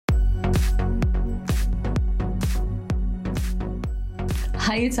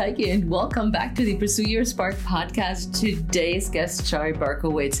Hi, it's Heike, and welcome back to the Pursue Your Spark podcast. Today's guest, Shari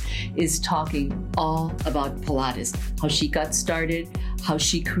Berkowitz, is talking all about Pilates, how she got started, how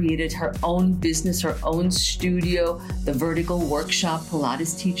she created her own business, her own studio, the vertical workshop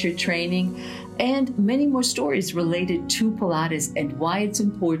Pilates teacher training, and many more stories related to Pilates and why it's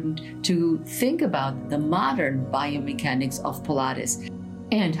important to think about the modern biomechanics of Pilates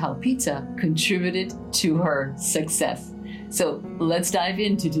and how pizza contributed to her success. So let's dive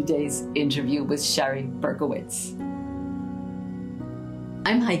into today's interview with Shari Berkowitz.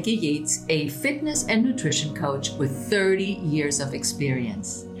 I'm Heike Yates, a fitness and nutrition coach with 30 years of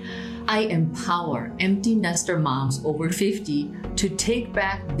experience. I empower empty nester moms over 50 to take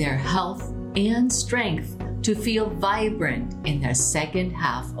back their health and strength to feel vibrant in their second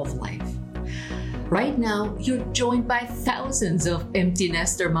half of life. Right now, you're joined by thousands of empty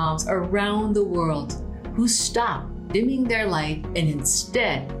nester moms around the world who stop dimming their light and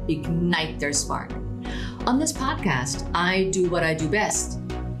instead ignite their spark. On this podcast, I do what I do best,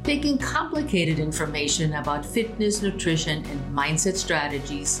 taking complicated information about fitness, nutrition, and mindset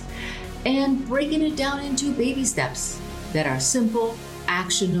strategies and breaking it down into baby steps that are simple,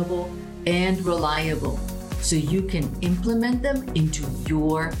 actionable, and reliable so you can implement them into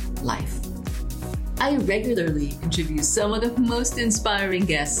your life. I regularly interview some of the most inspiring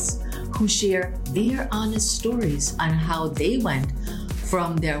guests who share their honest stories on how they went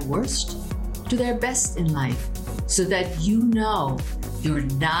from their worst to their best in life so that you know you're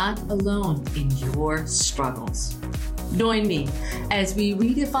not alone in your struggles. Join me as we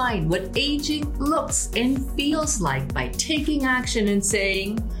redefine what aging looks and feels like by taking action and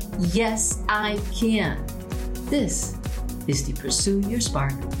saying, yes, I can. This is the Pursue Your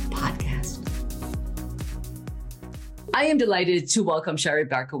Spark podcast. I am delighted to welcome Shari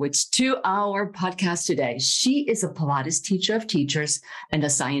Berkowitz to our podcast today. She is a Pilates teacher of teachers and a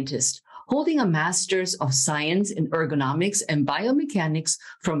scientist, holding a Master's of Science in Ergonomics and Biomechanics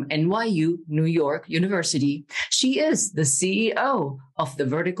from NYU, New York University. She is the CEO of the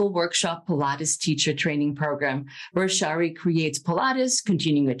Vertical Workshop Pilates Teacher Training Program, where Shari creates Pilates,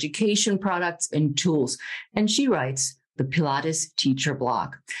 continuing education products, and tools. And she writes the Pilates Teacher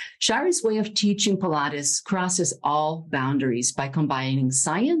Blog. Shari's way of teaching Pilates crosses all boundaries by combining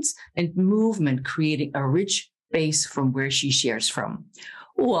science and movement, creating a rich base from where she shares from.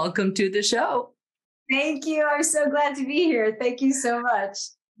 Welcome to the show. Thank you. I'm so glad to be here. Thank you so much.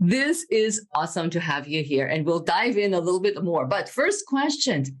 This is awesome to have you here, and we'll dive in a little bit more. But first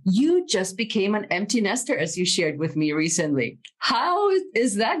question, you just became an empty nester, as you shared with me recently. How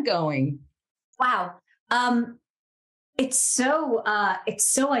is that going? Wow. It's so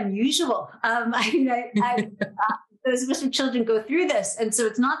unusual. Those of us with children go through this, and so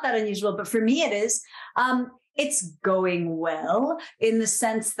it's not that unusual. But for me, it is. It's going well in the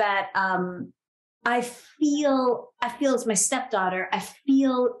sense that I feel as my stepdaughter, I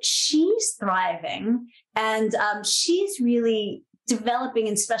feel she's thriving, and she's really developing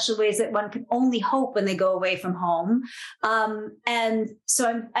in special ways that one can only hope when they go away from home. And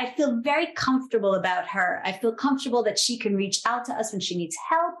so I feel very comfortable about her. I feel comfortable that she can reach out to us when she needs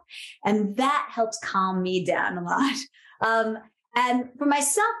help. And that helps calm me down a lot. And for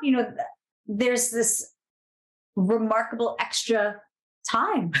myself, there's this remarkable extra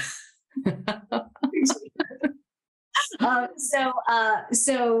time. That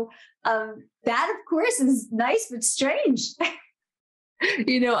of course is nice, but strange.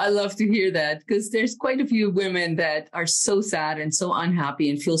 I love to hear that because there's quite a few women that are so sad and so unhappy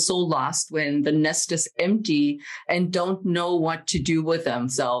and feel so lost when the nest is empty and don't know what to do with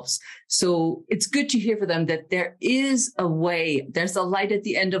themselves. So it's good to hear for them that there is a way, there's a light at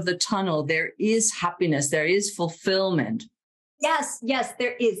the end of the tunnel. There is happiness. There is fulfillment. Yes,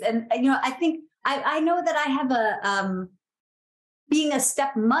 there is. And, I think I know that I have being a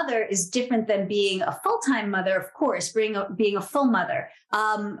stepmother is different than being a full-time mother, of course, being a full mother.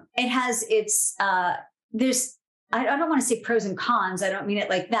 It has its, I don't want to say pros and cons. I don't mean it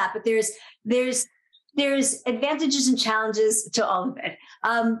like that, but there's advantages and challenges to all of it.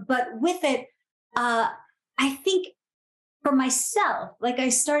 But with it, I think for myself, like I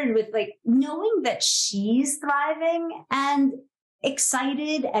started with knowing that she's thriving and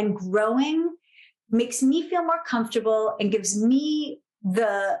excited and growing makes me feel more comfortable and gives me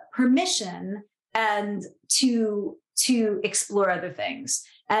the permission and to explore other things.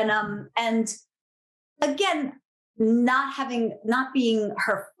 And again, not being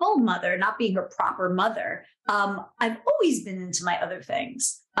her full mother, not being her proper mother. I've always been into my other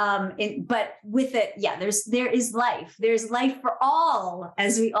things. But with it, there is life. There's life for all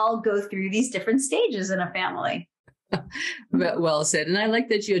as we all go through these different stages in a family. Well said. And I like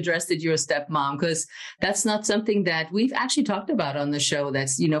that you addressed that you're a stepmom, because that's not something that we've actually talked about on the show.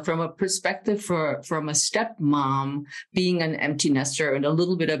 That's, from a perspective from a stepmom being an empty nester, and a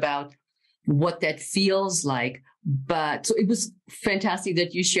little bit about what that feels like. But so it was fantastic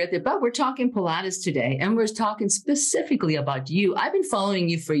that you shared that. But we're talking Pilates today, and we're talking specifically about you. I've been following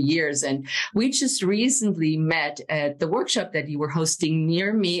you for years, and we just recently met at the workshop that you were hosting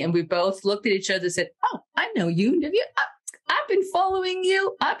near me. And we both looked at each other and said, "Oh, I know you. Have you? I've been following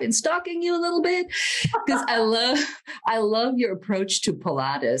you. I've been stalking you a little bit," because I love your approach to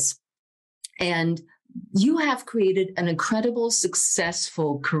Pilates. And you have created an incredible,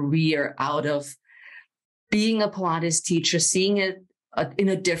 successful career out of being a Pilates teacher, seeing it in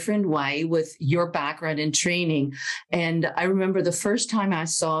a different way with your background and training. And I remember the first time I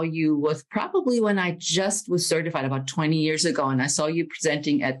saw you was probably when I just was certified about 20 years ago. And I saw you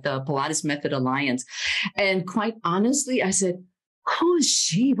presenting at the Pilates Method Alliance. And quite honestly, I said, "Who is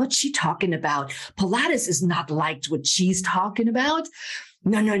she? What's she talking about? Pilates is not like what she's talking about."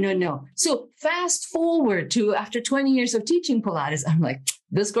 No. So fast forward to after 20 years of teaching Pilates, I'm like,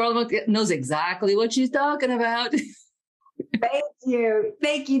 this girl knows exactly what she's talking about. Thank you.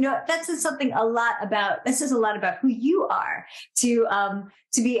 That says a lot about who you are, to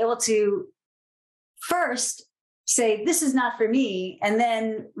be able to first say, this is not for me, and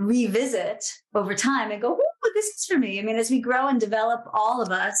then revisit over time and go, oh, this is for me. I mean, as we grow and develop, all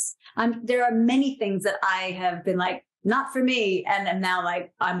of us, there are many things that I have been like, not for me, and I'm now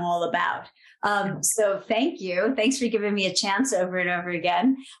like, I'm all about. So thank you. Thanks for giving me a chance over and over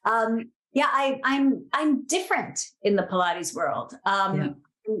again. I'm different in the Pilates world. I'm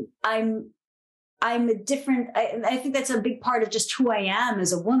a different, I think that's a big part of just who I am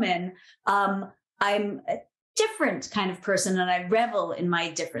as a woman. I'm a different kind of person, and I revel in my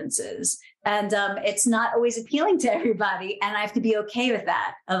differences. And it's not always appealing to everybody. And I have to be okay with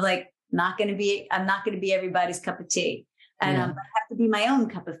that, of like, I'm not going to be everybody's cup of tea. And I have to be my own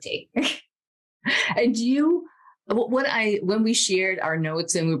cup of tea. And when we shared our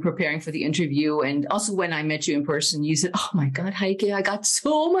notes and we were preparing for the interview, and also when I met you in person, you said, "Oh my God, Heike, I got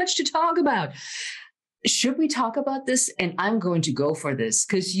so much to talk about. Should we talk about this?" And I'm going to go for this,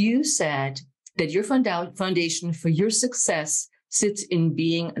 because you said that your foundation for your success sits in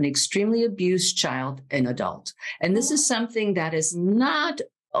being an extremely abused child and adult. And this is something that is not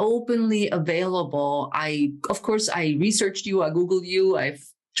openly available. Of course, I researched you, I Googled you, I've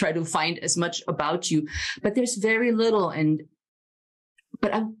tried to find as much about you, but there's very little.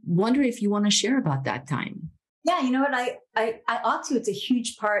 But I wonder if you want to share about that time. Yeah, you know what? I ought to. It's a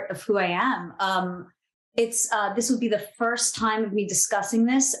huge part of who I am. This would be the first time of me discussing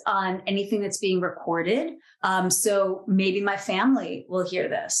this on anything that's being recorded. So maybe my family will hear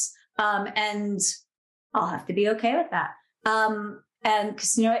this, and I'll have to be okay with that. And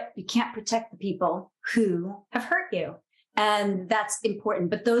because you know what, you can't protect the people who have hurt you. And that's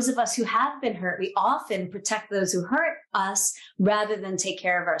important. But those of us who have been hurt, we often protect those who hurt us rather than take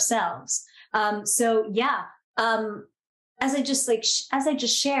care of ourselves. As I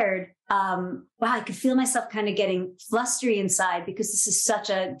just shared, wow, I could feel myself kind of getting flustery inside, because this is such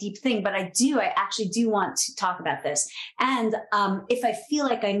a deep thing. But I actually do want to talk about this. And if I feel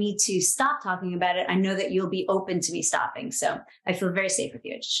like I need to stop talking about it, I know that you'll be open to me stopping. So I feel very safe with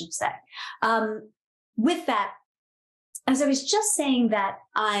you, I should say. With that, as I was just saying, that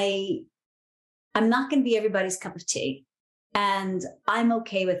I'm not going to be everybody's cup of tea, and I'm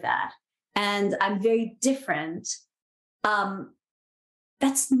okay with that. And I'm very different.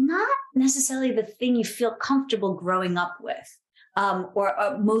 That's not necessarily the thing you feel comfortable growing up with,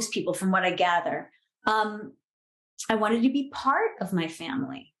 or most people, from what I gather. I wanted to be part of my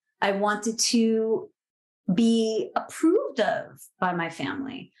family. I wanted to be approved of by my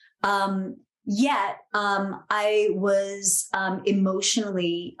family. Yet I was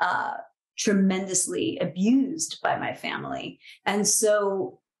emotionally tremendously abused by my family. And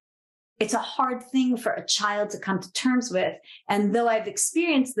so it's a hard thing for a child to come to terms with. And though I've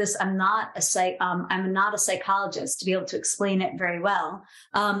experienced this, I'm not a psychologist to be able to explain it very well.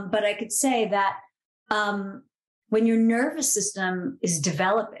 But I could say that when your nervous system is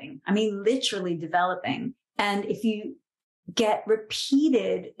developing, I mean, literally developing, and if you get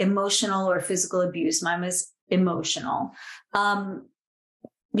repeated emotional or physical abuse, mine was emotional,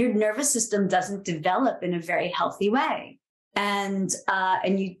 your nervous system doesn't develop in a very healthy way. And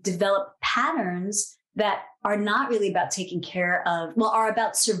you develop patterns that are not really about taking care of, are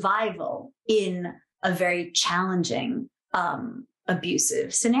about survival in a very challenging,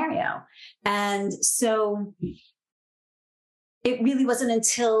 abusive scenario. And so it really wasn't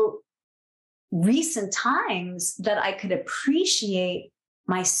until recent times that I could appreciate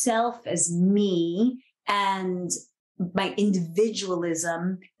myself as me and my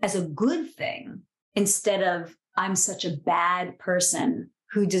individualism as a good thing, instead of I'm such a bad person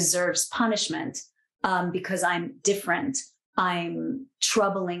who deserves punishment because I'm different. I'm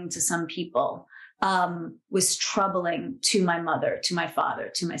troubling to some people, was troubling to my mother, to my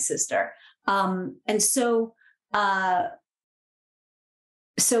father, to my sister. And so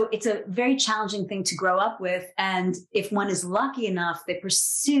it's a very challenging thing to grow up with. And if one is lucky enough, they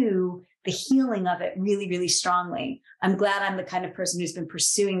pursue the healing of it really, really strongly. I'm glad I'm the kind of person who's been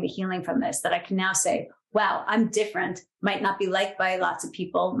pursuing the healing from this, that I can now say, wow, I'm different, might not be liked by lots of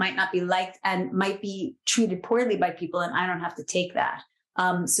people, might not be liked and might be treated poorly by people. And I don't have to take that.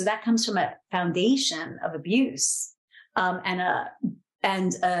 So that comes from a foundation of abuse, and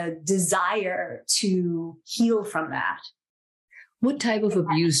a desire to heal from that. What type of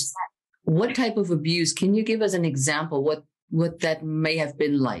abuse? What type of abuse? Can you give us an example? What that may have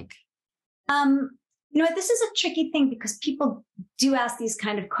been like? This is a tricky thing because people do ask these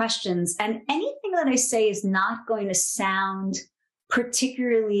kind of questions, and anything that I say is not going to sound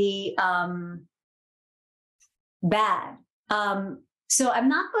particularly bad. So I'm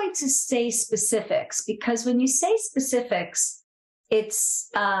not going to say specifics, because when you say specifics, it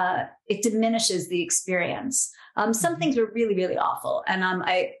diminishes the experience. Some things are really, really awful, and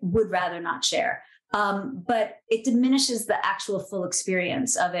I would rather not share. But it diminishes the actual full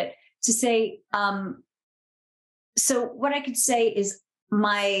experience of it. To say, so what I could say is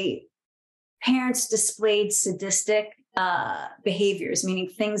my parents displayed sadistic behaviors, meaning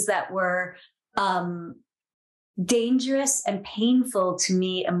things that were dangerous and painful to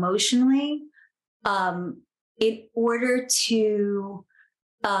me emotionally, in order to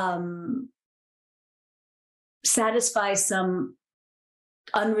satisfy some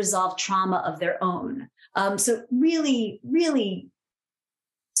unresolved trauma of their own. So really, really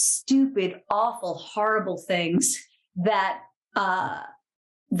stupid, awful, horrible things that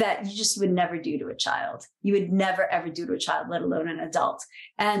you just would never do to a child. You would never, ever do to a child, let alone an adult.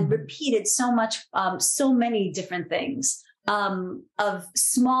 And repeated so much, so many different things, of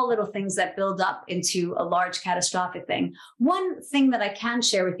small little things that build up into a large catastrophic thing. One thing that I can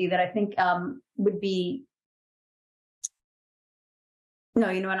share with you that I think would be, no,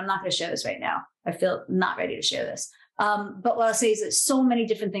 you know what? I'm not going to share this right now. I feel not ready to share this. But what I'll say is that so many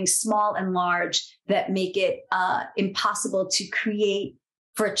different things, small and large, that make it impossible to create,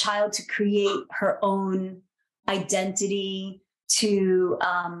 for a child to create her own identity, to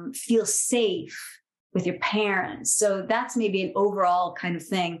feel safe with your parents. So that's maybe an overall kind of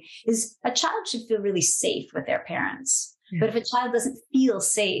thing, is a child should feel really safe with their parents. Yeah. But if a child doesn't feel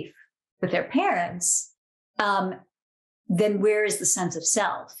safe with their parents, then where is the sense of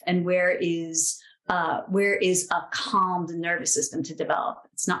self, and where is a calmed nervous system to develop?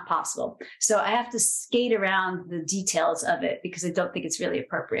 It's not possible. So I have to skate around the details of it because I don't think it's really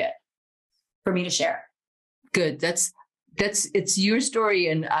appropriate for me to share. Good. It's your story,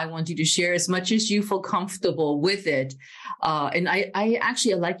 and I want you to share as much as you feel comfortable with it. And I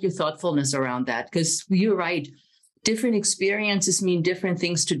actually like your thoughtfulness around that, because you're right. Different experiences mean different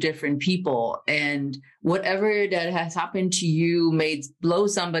things to different people. And whatever that has happened to you may blow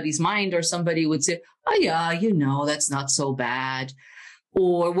somebody's mind, or somebody would say, oh yeah, that's not so bad,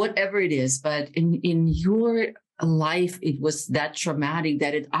 or whatever it is. But in your life, it was that traumatic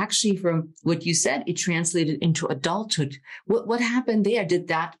that it actually, from what you said, it translated into adulthood. What happened there?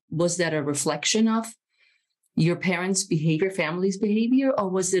 Was that a reflection of your parents' behavior, family's behavior, or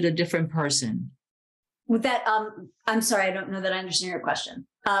was it a different person? With that, I'm sorry, I don't know that I understand your question.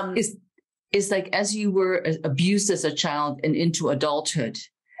 Is like, as you were abused as a child and into adulthood,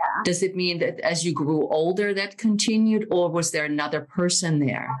 yeah. Does it mean that as you grew older that continued, or was there another person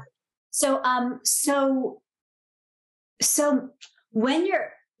there? So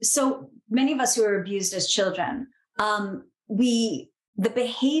many of us who were abused as children, the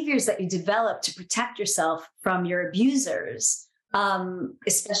behaviors that you develop to protect yourself from your abusers,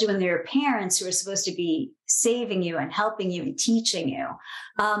 especially when they're parents who are supposed to be saving you and helping you and teaching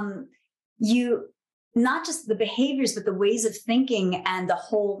you, not just the behaviors, but the ways of thinking and the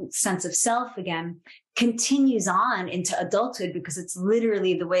whole sense of self again continues on into adulthood, because it's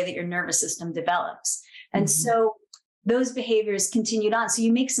literally the way that your nervous system develops. And so those behaviors continued on. So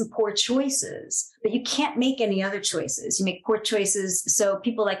you make some poor choices, but you can't make any other choices. You make poor choices. So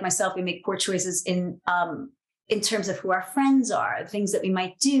people like myself, we make poor choices in terms of who our friends are, things that we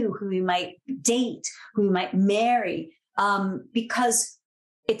might do, who we might date, who we might marry, because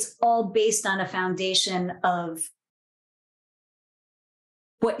it's all based on a foundation of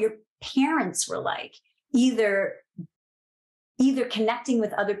what your parents were like, either connecting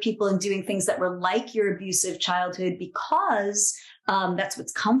with other people and doing things that were like your abusive childhood because that's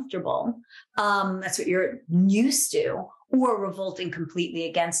what's comfortable, that's what you're used to, or revolting completely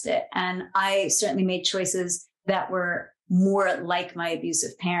against it. And I certainly made choices that were more like my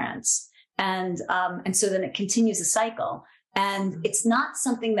abusive parents. And so then it continues a cycle. And it's not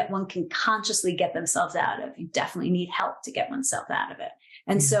something that one can consciously get themselves out of. You definitely need help to get oneself out of it.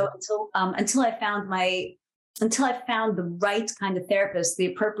 And so until I found the right kind of therapist, the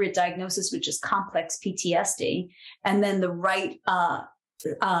appropriate diagnosis, which is complex PTSD, and then the right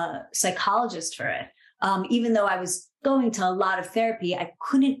psychologist for it, even though I was going to a lot of therapy, I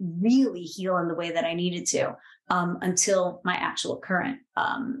couldn't really heal in the way that I needed to until my actual current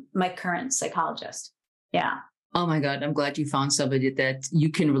psychologist. Yeah. Oh my God, I'm glad you found somebody that you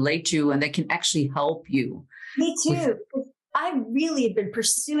can relate to and that can actually help you. Me too. I really have been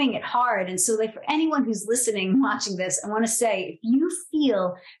pursuing it hard. And so like for anyone who's listening, watching this, I want to say, if you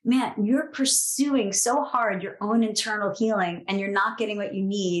feel, man, you're pursuing so hard your own internal healing and you're not getting what you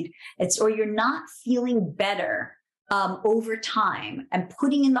need, or you're not feeling better over time and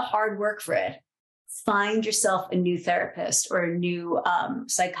putting in the hard work for it, find yourself a new therapist or a new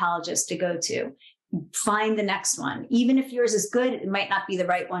psychologist to go to. Find the next one. Even if yours is good, it might not be the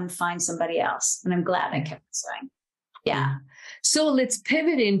right one. Find somebody else. And I'm glad I kept going. Yeah. So let's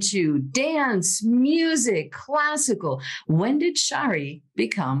pivot into dance, music, classical. When did Shari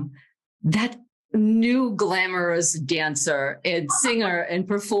become that new glamorous dancer and singer and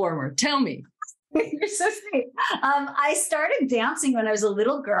performer? Tell me. You're so sweet. I started dancing when I was a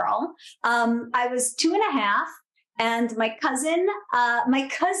little girl. I was 2.5, and my cousin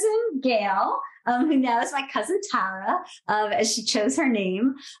Gail, who now is my cousin Tara, as she chose her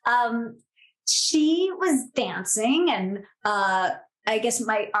name, she was dancing, and I guess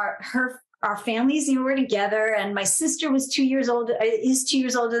our families, were together, and my sister is 2 years older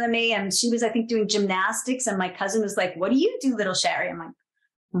than me, and she was, I think, doing gymnastics, and my cousin was like, "What do you do, little Shari?" I'm like,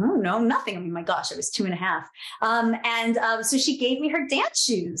 "Oh, no, nothing." I mean, my gosh, I was 2.5. So she gave me her dance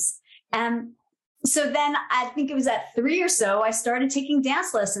shoes. And so then I think it was at 3 or so, I started taking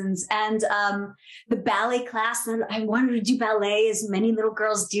dance lessons, and the ballet class, and I wanted to do ballet as many little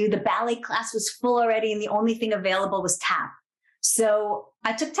girls do. The ballet class was full already, and the only thing available was tap. So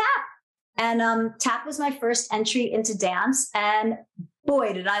I took tap, and tap was my first entry into dance, and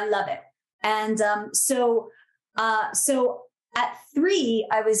boy, did I love it. And so at 3,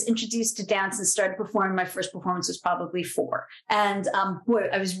 I was introduced to dance and started performing. My first performance was probably 4. And boy,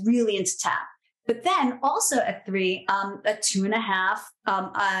 I was really into tap. But then also at 3, at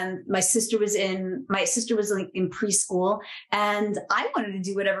 2.5, my sister was in preschool, and I wanted to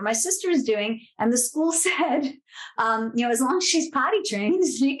do whatever my sister was doing. And the school said, as long as she's potty trained,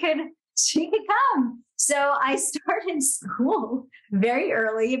 she could come. So I started school very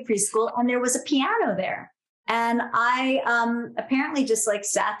early in preschool, and there was a piano there. And I apparently just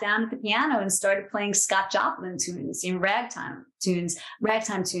sat down at the piano and started playing Scott Joplin tunes, ragtime tunes.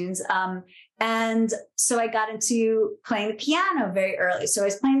 And so I got into playing the piano very early. So I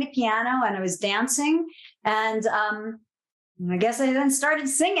was playing the piano and I was dancing, and I guess I then started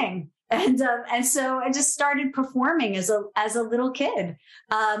singing. And so I just started performing as a little kid.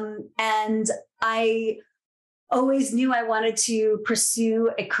 And I always knew I wanted to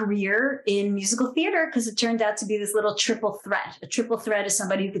pursue a career in musical theater because it turned out to be this little triple threat. A triple threat is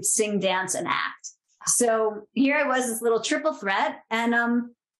somebody who could sing, dance, and act. So here I was, this little triple threat. And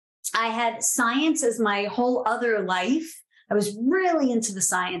I had science as my whole other life. I was really into the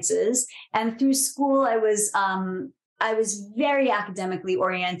sciences. And through school, I was very academically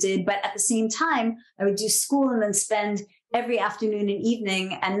oriented, but at the same time, I would do school and then spend every afternoon and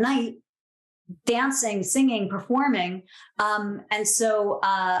evening and night dancing, singing, performing. And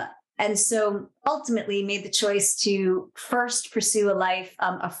so ultimately made the choice to first pursue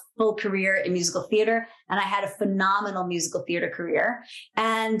a full career in musical theater. And I had a phenomenal musical theater career.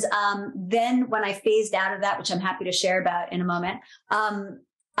 And then when I phased out of that, which I'm happy to share about in a moment,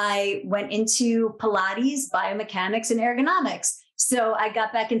 I went into Pilates, biomechanics, and ergonomics. So I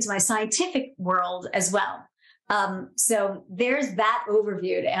got back into my scientific world as well. So there's that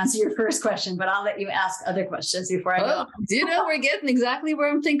overview to answer your first question, but I'll let you ask other questions before I go. We're getting exactly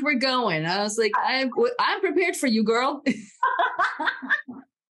where I think we're going. I was like, I'm prepared for you, girl.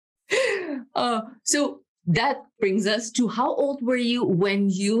 So that brings us to, how old were you when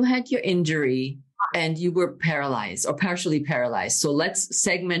you had your injury and you were paralyzed or partially paralyzed? So let's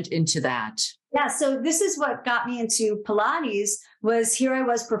segment into that. Yeah. So this is what got me into Pilates. Was here I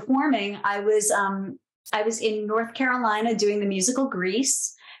was performing. I was, I was in North Carolina doing the musical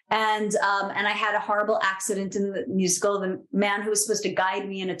Grease. And I had a horrible accident in the musical. The man who was supposed to guide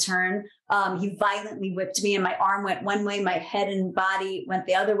me in a turn, he violently whipped me and my arm went one way, my head and body went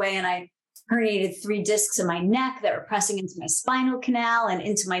the other way. And I herniated 3 discs in my neck that were pressing into my spinal canal and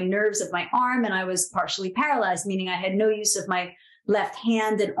into my nerves of my arm. And I was partially paralyzed, meaning I had no use of my left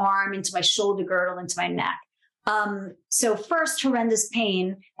hand and arm, into my shoulder girdle, into my neck. So first horrendous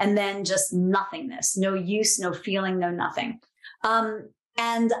pain, and then just nothingness, no use, no feeling, no nothing.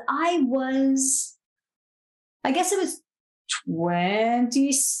 And I guess it was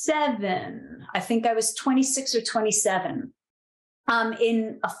 27. I think I was 26 or 27,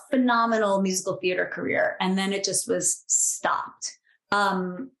 in a phenomenal musical theater career. And then it just was stopped.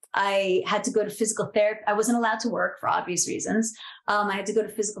 I had to go to physical therapy. I wasn't allowed to work for obvious reasons. I had to go to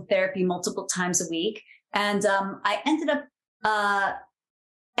physical therapy multiple times a week. And I ended up,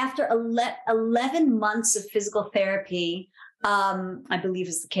 after 11 months of physical therapy, I believe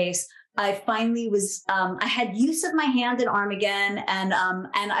is the case, I finally was, I had use of my hand and arm again. And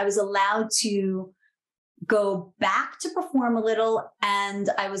I was allowed to go back to perform a little. And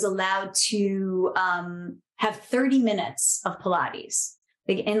I was allowed to, have 30 minutes of Pilates.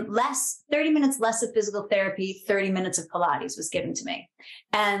 In 30 minutes less of physical therapy, 30 minutes of Pilates was given to me.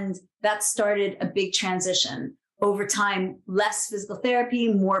 And that started a big transition over time, less physical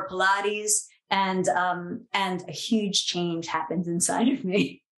therapy, more Pilates, and a huge change happened inside of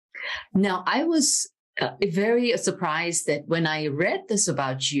me. Now, I was very surprised that when I read this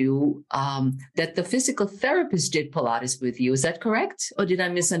about you, that the physical therapist did Pilates with you. Is that correct? Or did I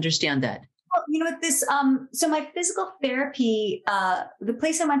misunderstand that? Well, you know what, so my physical therapy, the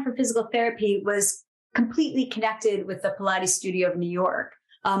place I went for physical therapy was completely connected with the Pilates studio of New York,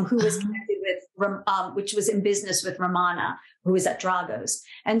 who was connected with, which was in business with Romana, who was at Drago's.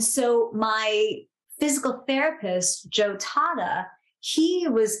 And so my physical therapist, Joe Tata, he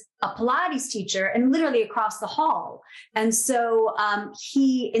was a Pilates teacher and literally across the hall. And so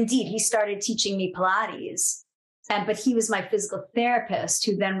he started teaching me Pilates. But he was my physical therapist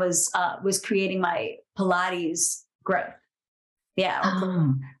who then was creating my Pilates growth.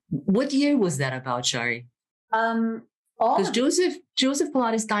 Yeah. What year was that about, Shari? Because Joseph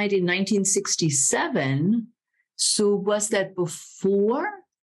Pilates died in 1967. So was that before?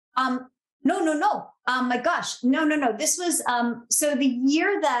 No. My gosh, no. This was so the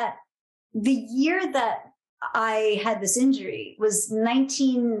year that I had this injury was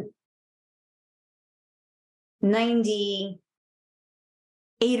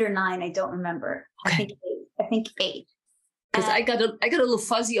 1998 or 9. I don't remember. Okay. I think 8. Because I got a little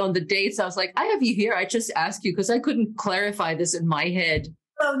fuzzy on the dates. I was like, I have you here. I just asked you because I couldn't clarify this in my head.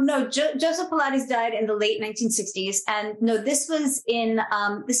 Oh no, Joseph Pilates died in the late 1960s, and no, this was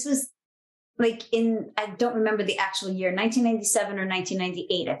like in, I don't remember the actual year, 1997 or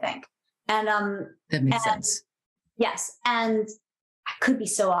 1998, I think. And that makes sense. Yes, and I could be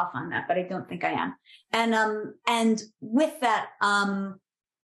so off on that, but I don't think I am. And with that,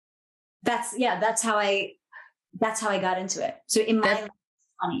 that's how I got into it. So in my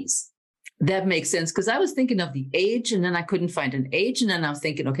 20s. That makes sense, because I was thinking of the age and then I couldn't find an age. And then I was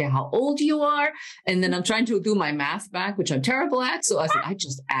thinking, okay, how old you are? And then I'm trying to do my math back, which I'm terrible at. So I said, I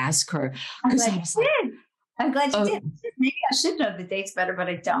just ask her. I'm glad you did. Maybe I should know the dates better, but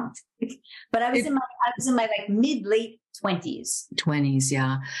I don't. But I was in my like mid-late 20s. 20s,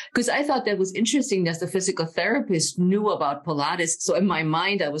 yeah. Because I thought that was interesting that the physical therapist knew about Pilates. So in my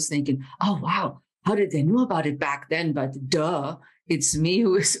mind, I was thinking, oh, wow, how did they know about it back then? But duh. It's me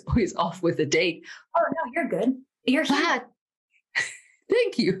who is off with the date. Oh, no, you're good. You're here.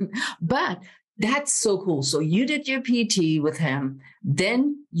 Thank you. But that's so cool. So you did your PT with him.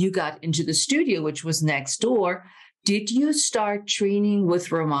 Then you got into the studio, which was next door. Did you start training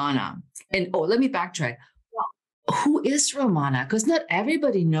with Romana? And let me backtrack. Who is Romana? Because not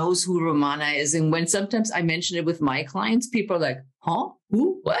everybody knows who Romana is. And when sometimes I mention it with my clients, people are like, huh?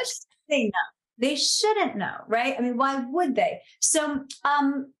 Who? What? They know. They shouldn't know, right? I mean, why would they? So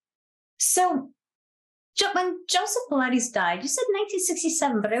when Joseph Pilates died, you said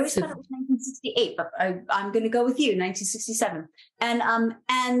 1967, but I always thought it was 1968. But I'm going to go with you, 1967.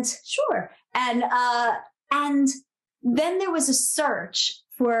 And sure, and then there was a search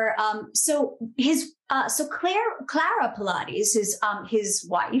for Clara Pilates, his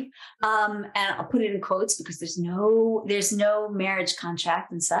wife, and I'll put it in quotes because there's no marriage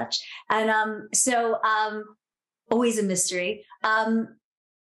contract and such, and always a mystery.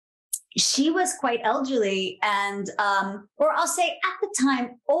 She was quite elderly, and or I'll say at the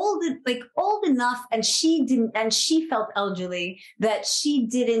time old enough, and she felt elderly that she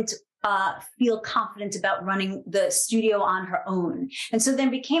didn't feel confident about running the studio on her own. And so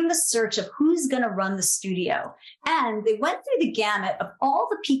then became the search of who's going to run the studio. And they went through the gamut of all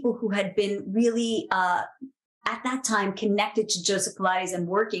the people who had been really, at that time, connected to Joseph Pilates and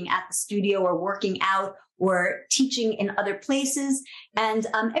working at the studio or working out or teaching in other places. And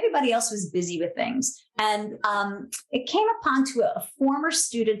everybody else was busy with things. And it came upon to a former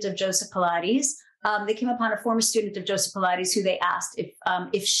student of Joseph Pilates. They came upon a former student of Joseph Pilates who they asked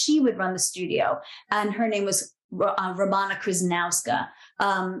if she would run the studio. And her name was Romana Krasnowska.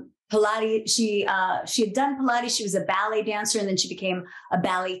 Pilates, she had done Pilates. She was a ballet dancer, and then she became a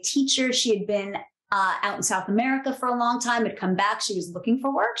ballet teacher. She had been out in South America for a long time, had come back. She was looking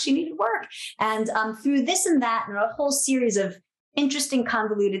for work. She needed work. And through this and that and a whole series of interesting,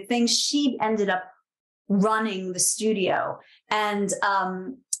 convoluted things, she ended up running the studio and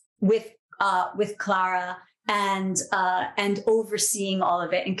with Clara and overseeing all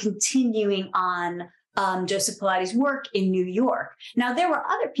of it and continuing on Joseph Pilates' work in New York. Now, there were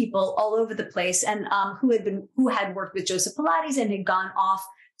other people all over the place and who had worked with Joseph Pilates and had gone off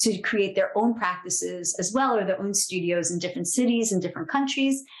to create their own practices as well, or their own studios in different cities and different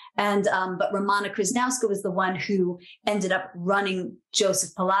countries. And but Romana Krasnowska was the one who ended up running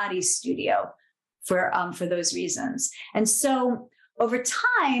Joseph Pilates' studio for those reasons. And so over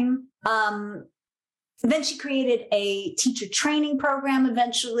time, then she created a teacher training program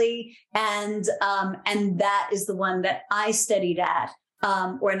eventually, and that is the one that I studied at,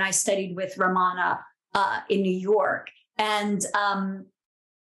 and I studied with Romana in New York. And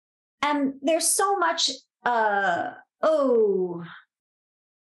there's so much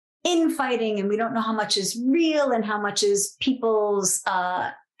infighting, and we don't know how much is real and how much is people's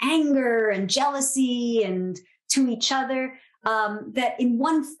anger and jealousy and to each other. That in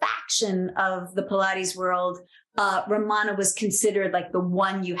one faction of the Pilates world, Romana was considered like the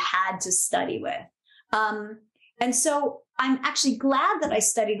one you had to study with. And so I'm actually glad that I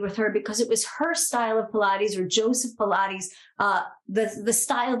studied with her, because it was her style of Pilates, or Joseph Pilates, the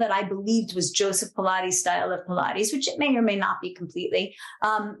style that I believed was Joseph Pilates' style of Pilates, which it may or may not be completely,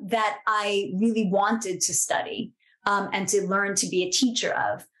 that I really wanted to study and to learn to be a teacher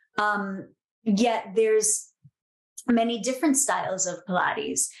of. Yet there's many different styles of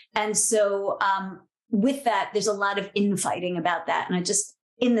Pilates. And so with that, there's a lot of infighting about that. And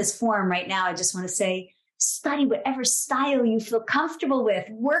in this forum right now, I just want to say, study whatever style you feel comfortable with.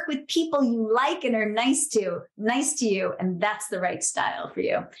 Work with people you like and are nice to you. And that's the right style for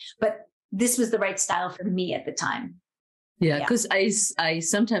you. But this was the right style for me at the time. Yeah, because I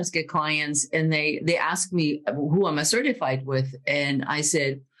sometimes get clients and they ask me who am I certified with? And I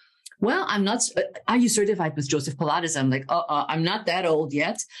said, well, I'm not. Are you certified with Joseph Pilates? I'm like, I'm not that old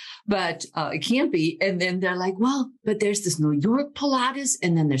yet, but it can't be. And then they're like, well, but there's this New York Pilates,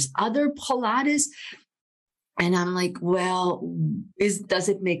 and then there's other Pilates. And I'm like, well, does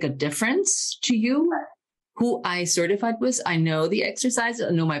it make a difference to you who I certified with? I know the exercises, I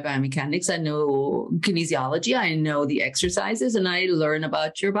know my biomechanics, I know kinesiology, I know the exercises, and I learn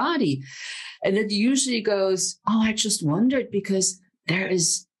about your body. And it usually goes, I just wondered because there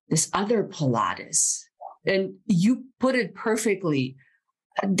is this other Pilates. And you put it perfectly.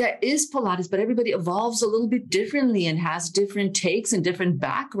 There is Pilates, but everybody evolves a little bit differently and has different takes and different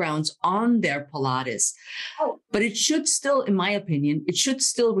backgrounds on their Pilates. But it should still, in my opinion,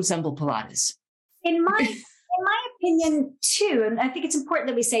 resemble Pilates. In my opinion too, and I think it's important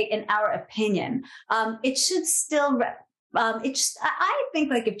that we say in our opinion, it should still, I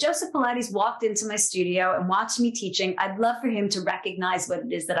think like if Joseph Pilates walked into my studio and watched me teaching, I'd love for him to recognize what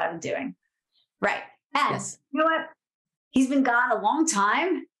it is that I'm doing. Right. And yes. You know what? He's been gone a long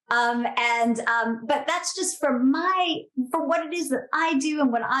time. But that's just for what it is that I do.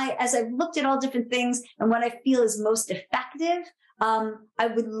 And as I've looked at all different things and what I feel is most effective, I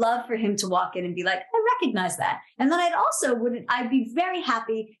would love for him to walk in and be like, I recognize that. And then I'd be very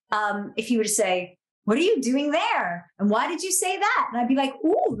happy, if he were to say, what are you doing there? And why did you say that? And I'd be like,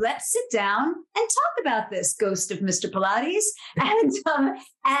 ooh, let's sit down and talk about this, ghost of Mr. Pilates, and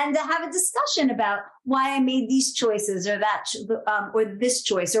have a discussion about why I made these choices or that, or this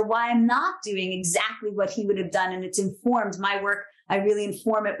choice, or why I'm not doing exactly what he would have done. And it's informed my work. I really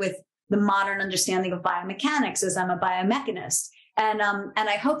inform it with the modern understanding of biomechanics, as I'm a biomechanist. And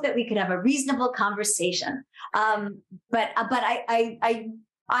I hope that we could have a reasonable conversation. But I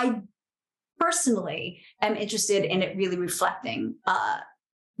personally am interested in it really reflecting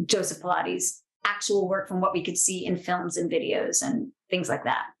Joseph Pilates' actual work from what we could see in films and videos and things like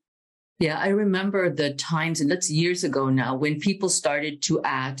that. Yeah, I remember the times, and that's years ago now, when people started to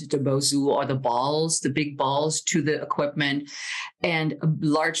add the bozu or the balls, the big balls to the equipment, and a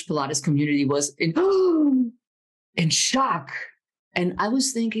large Pilates community was in shock. And I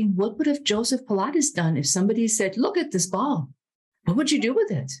was thinking, what would have Joseph Pilates done if somebody said, look at this ball? What would you do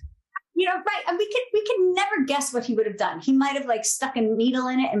with it? Right. And we could never guess what he would have done. He might have like stuck a needle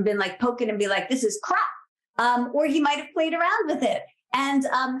in it and been like poking and be like, this is crap. Or he might have played around with it. And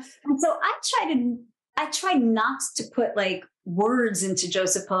so I try not to put like words into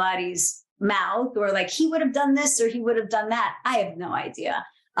Joseph Pilates' mouth or like he would have done this or he would have done that. I have no idea.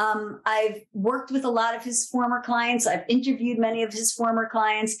 I've worked with a lot of his former clients. I've interviewed many of his former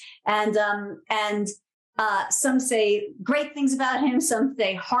clients, and some say great things about him. Some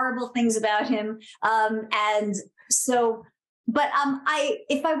say horrible things about him.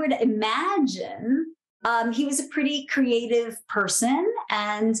 If I were to imagine, he was a pretty creative person.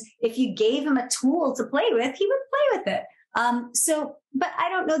 And if you gave him a tool to play with, he would play with it. But I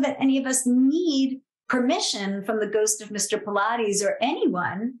don't know that any of us need permission from the ghost of Mr. Pilates or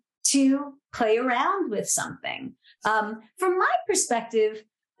anyone to play around with something. From my perspective,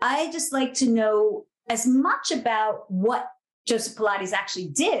 I just like to know as much about what Joseph Pilates actually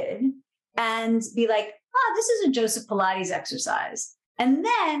did and be like, oh, this is a Joseph Pilates exercise. And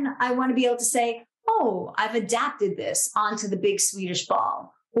then I want to be able to say, oh, I've adapted this onto the big Swedish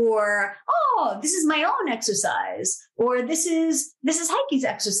ball. Or, oh, this is my own exercise. Or this is Heike's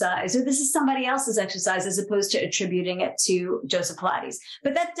exercise. Or this is somebody else's exercise, as opposed to attributing it to Joseph Pilates.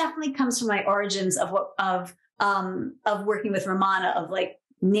 But that definitely comes from my origins of working with Romana, of like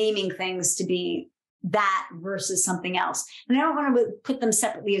naming things to be that versus something else. And I don't want to put them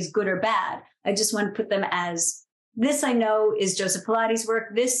separately as good or bad. I just want to put them as, this I know is Joseph Pilates'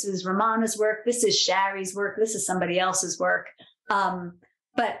 work. This is Romana's work. This is Shari's work. This is somebody else's work.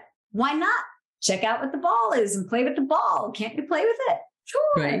 But why not check out what the ball is and play with the ball? Can't you play with it? Sure.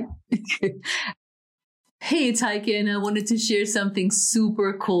 Right. Hey, it's Heike, and I wanted to share something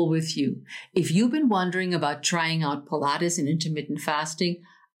super cool with you. If you've been wondering about trying out Pilates and intermittent fasting,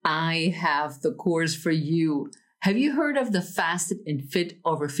 I have the course for you. Have you heard of the Fasted and Fit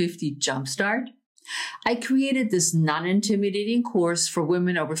Over 50 Jumpstart? I created this non-intimidating course for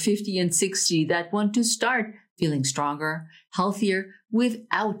women over 50 and 60 that want to start feeling stronger, healthier,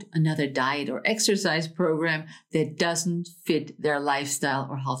 without another diet or exercise program that doesn't fit their lifestyle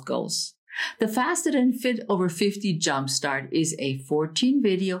or health goals. The Fasted and Fit Over 50 Jumpstart is a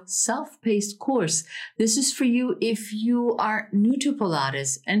 14-video self-paced course. This is for you if you are new to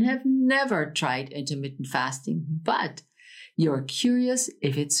Pilates and have never tried intermittent fasting, but you're curious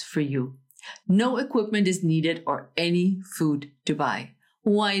if it's for you. No equipment is needed or any food to buy.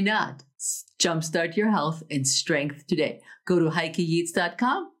 Why not jumpstart your health and strength today? Go to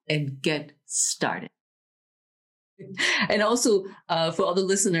heikeyeats.com and get started. And also, for all the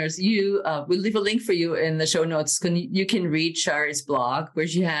listeners, we'll leave a link for you in the show notes. You can read Shari's blog, where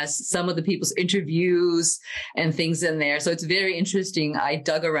she has some of the people's interviews and things in there. So it's very interesting. I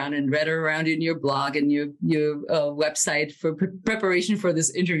dug around and read around in your blog and your website for preparation for this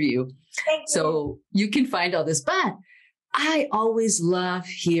interview. So you can find all this. But I always love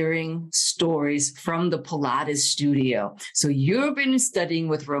hearing stories from the Pilates studio. So you've been studying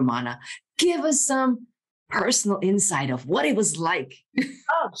with Romana. Give us some personal insight of what it was like.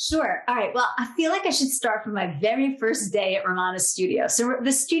 Oh, sure. All right. Well, I feel like I should start from my very first day at Romana's studio. So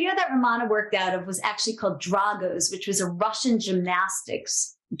the studio that Romana worked out of was actually called Drago's, which was a Russian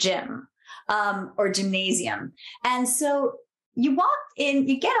gymnastics gym or gymnasium. And so you walk in,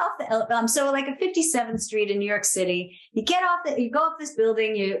 you get off the, so like a 57th Street in New York City, you go up this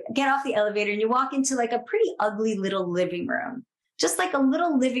building, you get off the elevator and you walk into like a pretty ugly little living room. Just like a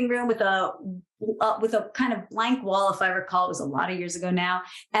little living room with a kind of blank wall, if I recall. It was a lot of years ago now.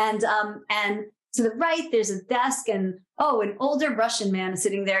 And to the right, there's a desk and, an older Russian man is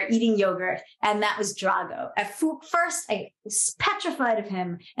sitting there eating yogurt. And that was Drago. At first, I was petrified of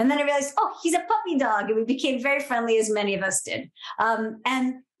him. And then I realized, he's a puppy dog. And we became very friendly, as many of us did.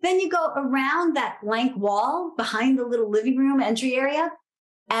 And then you go around that blank wall behind the little living room entry area.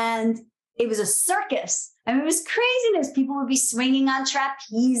 And it was a circus. I mean, it was craziness. People would be swinging on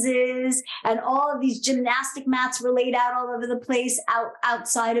trapezes, and all of these gymnastic mats were laid out all over the place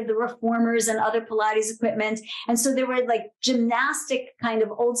outside of the reformers and other Pilates equipment. And so there were like gymnastic, kind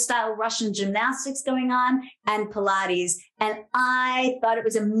of old style Russian gymnastics going on and Pilates. And I thought it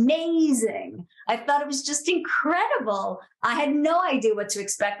was amazing. I thought it was just incredible. I had no idea what to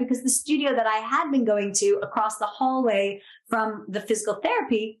expect because the studio that I had been going to across the hallway from the physical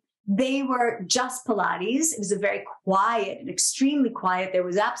therapy they were just Pilates. It was a very quiet and extremely quiet. There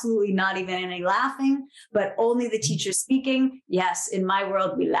was absolutely not even any laughing, but only the teacher speaking. Yes, in my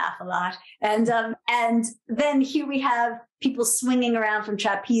world, we laugh a lot. And then here we have people swinging around from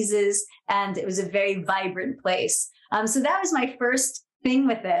trapezes, and it was a very vibrant place. So that was my first thing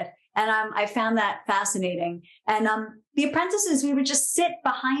with it. And I found that fascinating. And the apprentices, we would just sit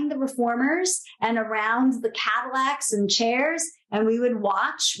behind the reformers and around the Cadillacs and chairs, and we would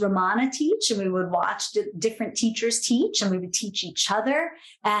watch Ramana teach, and we would watch different teachers teach, and we would teach each other.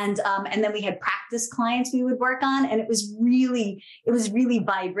 And then we had practice clients we would work on, and it was really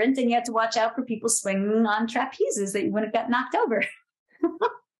vibrant. And you had to watch out for people swinging on trapezes that you wouldn't get knocked over.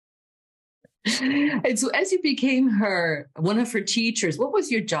 And so as you became one of her teachers, what was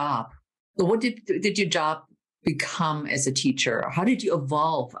your job? What did your job become as a teacher? How did you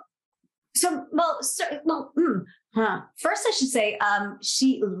evolve? First I should say,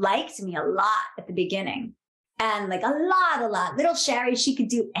 she liked me a lot at the beginning. And like a lot. Little Shari, she could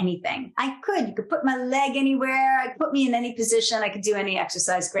do anything. You could put my leg anywhere. Put me in any position. I could do any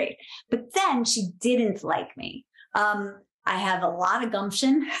exercise. Great. But then she didn't like me. I have a lot of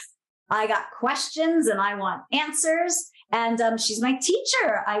gumption. I got questions and I want answers. And she's my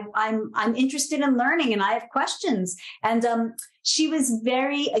teacher. I'm interested in learning and I have questions. And she was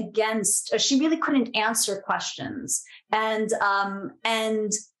very against, she really couldn't answer questions, and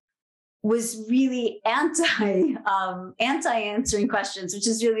was really anti answering questions, which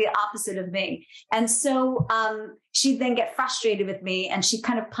is really the opposite of me. And so she'd then get frustrated with me, and she'd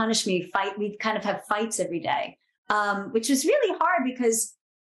kind of punish me. We'd kind of have fights every day, which was really hard because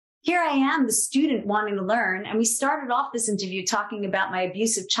here I am, the student wanting to learn. And we started off this interview talking about my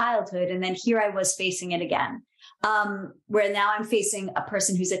abusive childhood. And then here I was facing it again, where now I'm facing a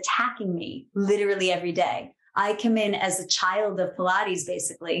person who's attacking me literally every day. I come in as a child of Pilates,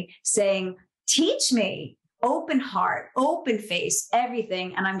 basically saying, teach me, open heart, open face,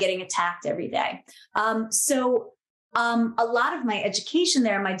 everything. And I'm getting attacked every day. A lot of my education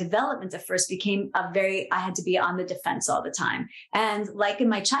there, my development at first became I had to be on the defense all the time. And like in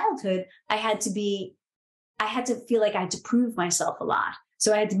my childhood, I had to feel like I had to prove myself a lot.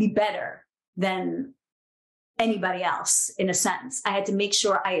 So I had to be better than anybody else in a sense. I had to make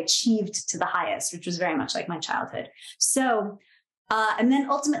sure I achieved to the highest, which was very much like my childhood. So, and then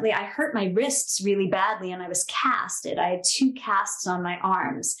ultimately I hurt my wrists really badly and I was casted. I had 2 casts on my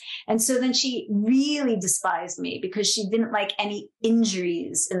arms. And so then she really despised me because she didn't like any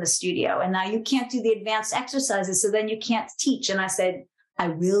injuries in the studio. And now you can't do the advanced exercises. So then you can't teach. And I said, I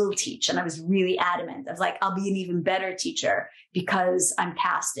will teach. And I was really adamant of like, I'll be an even better teacher because I'm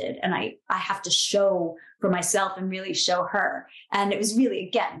casted and I have to show for myself and really show her. And it was really,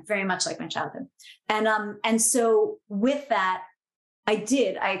 again, very much like my childhood. And so with that, I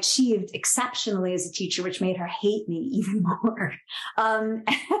achieved exceptionally as a teacher, which made her hate me even more. And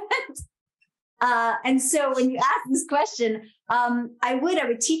so when you ask this question, I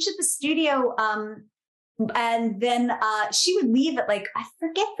would teach at the studio. And then she would leave at like, I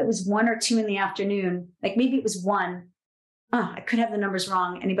forget if it was 1 or 2 in the afternoon, like maybe it was 1. I could have the numbers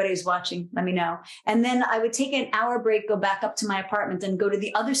wrong. Anybody who's watching, let me know. And then I would take an hour break, go back up to my apartment and go to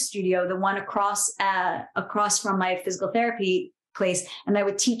the other studio, the one across from my physical therapy place. And I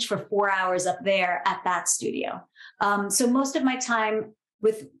would teach for 4 hours up there at that studio. So most of my time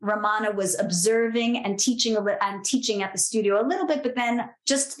with Ramana was observing and teaching at the studio a little bit, but then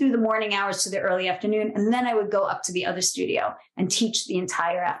just through the morning hours to the early afternoon. And then I would go up to the other studio and teach the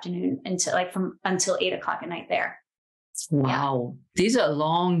entire afternoon until 8 o'clock at night there. Wow. Yeah. These are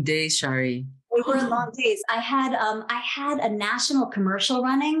long days, Shari. They were long days. I had a national commercial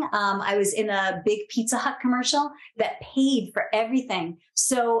running. I was in a big Pizza Hut commercial that paid for everything.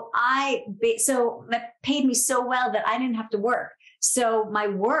 So that paid me so well that I didn't have to work. So my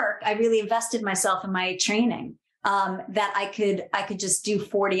work, I really invested myself in my training, that I could just do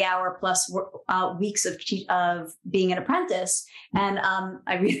 40-hour plus weeks of being an apprentice. And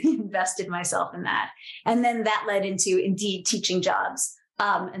I really invested myself in that. And then that led into indeed teaching jobs.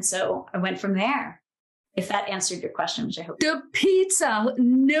 And so I went from there. If that answered your question, which I hope. The pizza,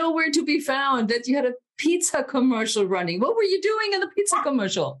 nowhere to be found, that you had a pizza commercial running. What were you doing in the pizza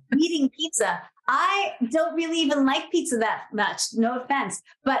commercial? Eating pizza. I don't really even like pizza that much. No offense.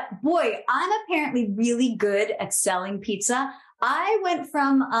 But boy, I'm apparently really good at selling pizza. I went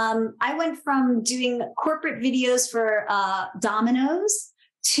from doing corporate videos for Domino's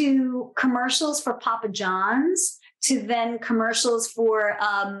to commercials for Papa John's to then commercials for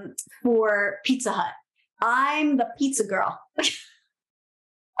Pizza Hut. I'm the pizza girl.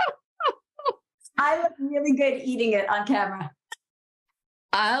 I look really good eating it on camera.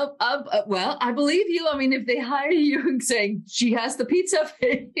 Well, I believe you. I mean, if they hire you saying she has the pizza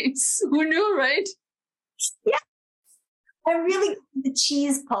face, who knew, right? Yeah. I really the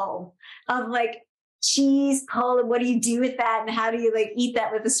cheese pull of like cheese pull. And what do you do with that? And how do you like eat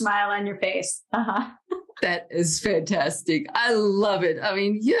that with a smile on your face? That is fantastic. I love it. I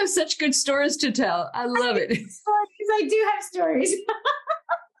mean, you have such good stories to tell. I love it. I do have stories.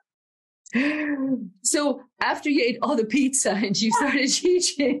 So after you ate all the pizza and you started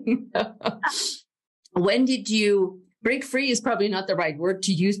teaching, when did you break free is probably not the right word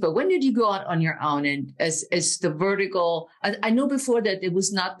to use, but when did you go out on your own and as the vertical, I know before that it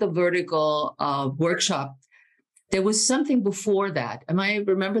was not the vertical workshop. There was something before that. Am I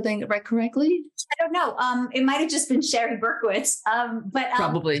remembering it right correctly? I don't know. It might have just been Shari Berkowitz.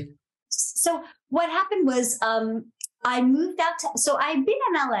 Probably. So what happened was, I moved out so I'd been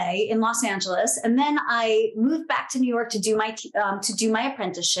in LA in Los Angeles, and then I moved back to New York to do my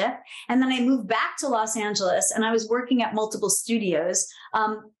apprenticeship. And then I moved back to Los Angeles, and I was working at multiple studios,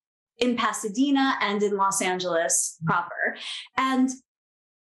 in Pasadena and in Los Angeles proper. And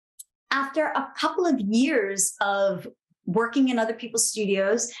after a couple of years of working in other people's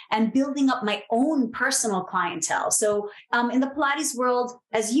studios and building up my own personal clientele. So, in the Pilates world,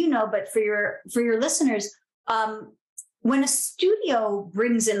 as you know, but for your listeners, when a studio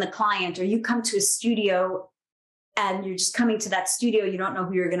brings in the client, or you come to a studio and you're just coming to that studio, you don't know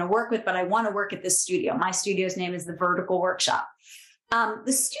who you're going to work with, but I want to work at this studio. My studio's name is the Vertical Workshop.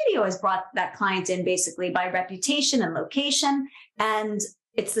 The studio has brought that client in basically by reputation and location, and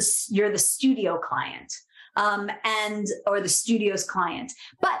you're the studio client, or the studio's client.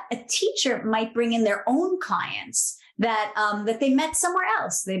 But a teacher might bring in their own clients that they met somewhere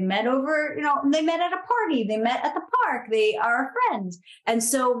else. They met they met at a party, they met at the park, they are a friend. And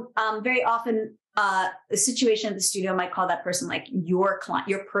so very often the situation at the studio might call that person like your client,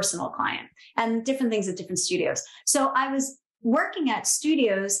 your personal client, and different things at different studios. So I was working at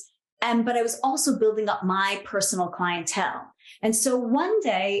studios, but I was also building up my personal clientele. And so one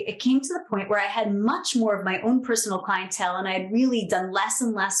day it came to the point where I had much more of my own personal clientele, and I had really done less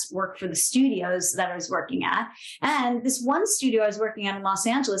and less work for the studios that I was working at. And this one studio I was working at in Los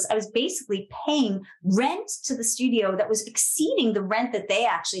Angeles, I was basically paying rent to the studio that was exceeding the rent that they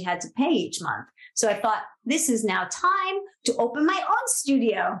actually had to pay each month. So I thought, this is now time to open my own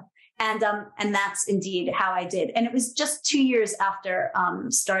studio. And that's indeed how I did. And it was just 2 years after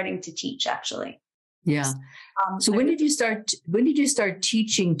starting to teach, actually. Yeah. So when did you start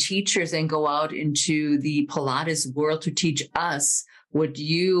teaching teachers and go out into the Pilates world to teach us what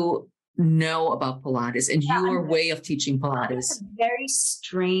you know about Pilates and your way of teaching Pilates? A very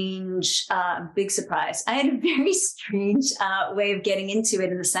strange, big surprise. I had a very strange way of getting into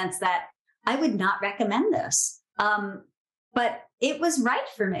it, in the sense that I would not recommend this. But it was right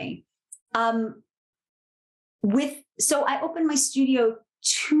for me. So I opened my studio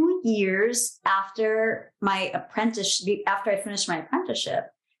 2 years after after I finished my apprenticeship.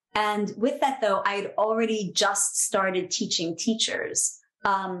 And with that, though, I had already just started teaching teachers.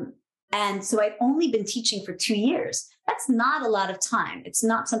 And so I'd only been teaching for 2 years. That's not a lot of time. It's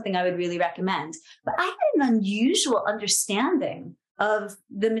not something I would really recommend. But I had an unusual understanding of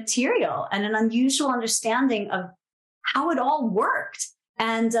the material and an unusual understanding of how it all worked.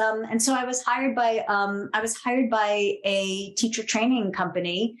 And so I was hired by a teacher training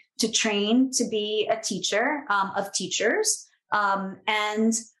company to train to be a teacher of teachers.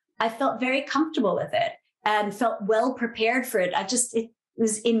 And I felt very comfortable with it and felt well prepared for it. It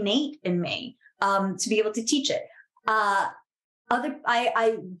was innate in me to be able to teach it. I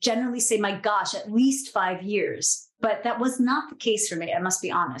generally say, my gosh, at least 5 years, but that was not the case for me. I must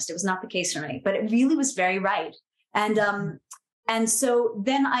be honest. It was not the case for me, but it really was very right. And so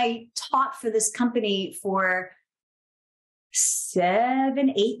then I taught for this company for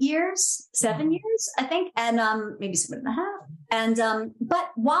 7 years, I think, and maybe 7.5. And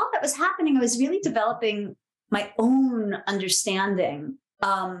but while that was happening, I was really developing my own understanding.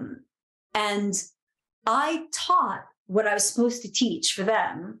 And I taught what I was supposed to teach for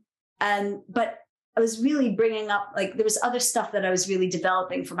them. But I was really bringing up, like, there was other stuff that I was really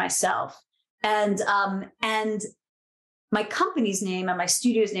developing for myself. And my company's name and my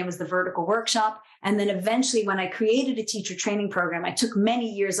studio's name was the Vertical Workshop. And then eventually, when I created a teacher training program, I took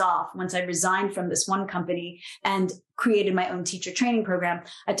many years off. Once I resigned from this one company and created my own teacher training program,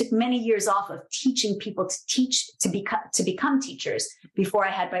 I took many years off of teaching people to become teachers before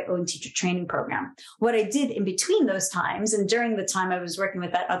I had my own teacher training program. What I did in between those times, and during the time I was working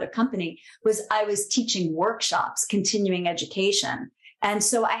with that other company, was I was teaching workshops, continuing education. And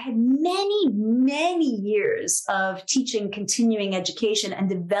so I had many, many years of teaching continuing education and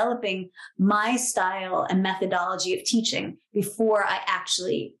developing my style and methodology of teaching before I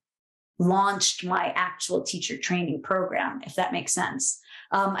actually launched my actual teacher training program, if that makes sense.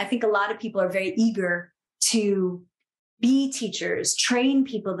 I think a lot of people are very eager to be teachers, train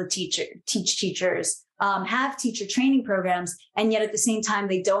people to teach teachers, have teacher training programs, and yet at the same time,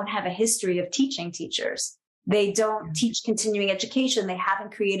 they don't have a history of teaching teachers. They don't teach continuing education. They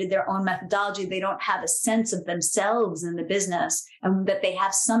haven't created their own methodology. They don't have a sense of themselves in the business and that they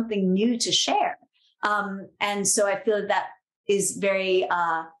have something new to share. And so I feel that is very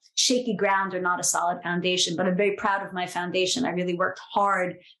shaky ground or not a solid foundation, but I'm very proud of my foundation. I really worked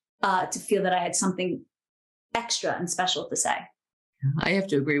hard to feel that I had something extra and special to say. I have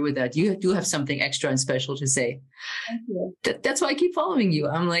to agree with that. You do have something extra and special to say. Thank you. That's why I keep following you.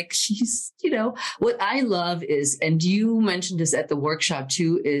 I'm like, she's, what I love is, and you mentioned this at the workshop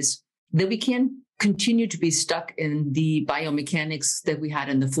too, is that we can't continue to be stuck in the biomechanics that we had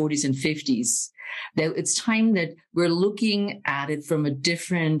in the 40s and 50s. That it's time that we're looking at it from a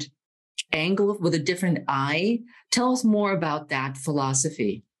different angle with a different eye. Tell us more about that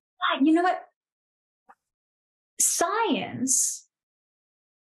philosophy. You know what? Science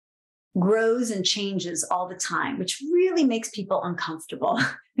grows and changes all the time, which really makes people uncomfortable.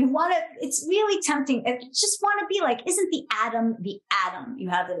 It's really tempting. I just want to be like, isn't the atom the atom? You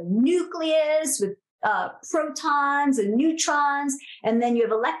have a nucleus with protons and neutrons, and then you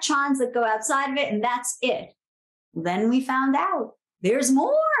have electrons that go outside of it, and that's it. Then we found out there's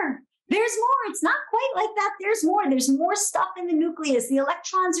more. There's more. It's not quite like that. There's more. There's more stuff in the nucleus. The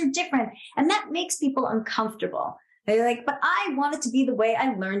electrons are different. And that makes people uncomfortable. They're like, but I want it to be the way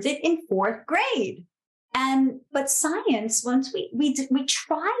I learned it in 4th grade. But science, once we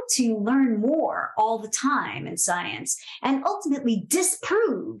try to learn more all the time in science and ultimately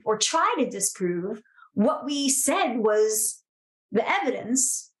disprove or try to disprove what we said was the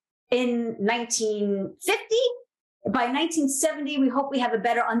evidence in 1950. By 1970, we hope we have a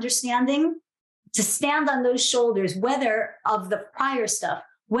better understanding to stand on those shoulders, whether of the prior stuff,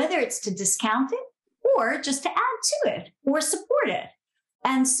 whether it's to discount it or just to add to it or support it.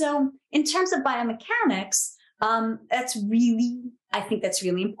 And so in terms of biomechanics, I think that's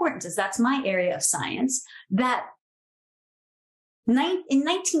really important, as that's my area of science, that in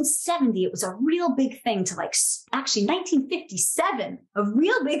 1970, it was a real big thing to actually 1957, a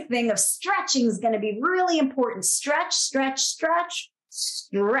real big thing of stretching is going to be really important. Stretch, stretch, stretch,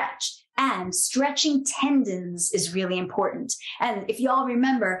 stretch. And stretching tendons is really important. And if you all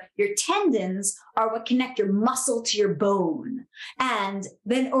remember, your tendons are what connect your muscle to your bone.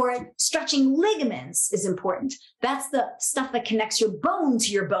 Or stretching ligaments is important. That's the stuff that connects your bone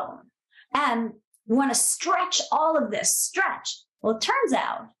to your bone. And you want to stretch all of this, stretch. Well, it turns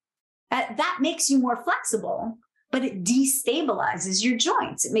out that makes you more flexible, but it destabilizes your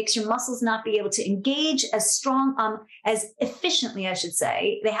joints. It makes your muscles not be able to engage as as efficiently, I should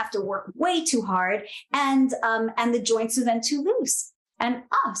say. They have to work way too hard, and the joints are then too loose.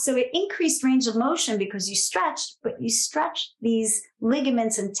 So it increased range of motion because you stretched, but you stretch these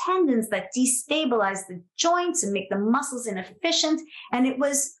ligaments and tendons that destabilize the joints and make the muscles inefficient. And it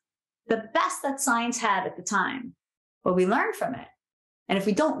was the best that science had at the time. But we learned from it. And if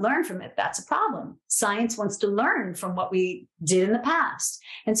we don't learn from it, that's a problem. Science wants to learn from what we did in the past.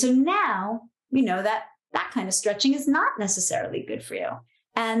 And so now we know that that kind of stretching is not necessarily good for you.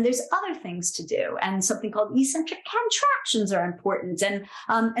 And there's other things to do. And something called eccentric contractions are important.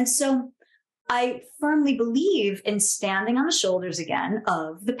 And so I firmly believe in standing on the shoulders again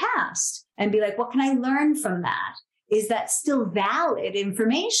of the past and be like, what can I learn from that? Is that still valid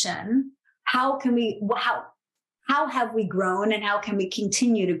information? How have we grown, and how can we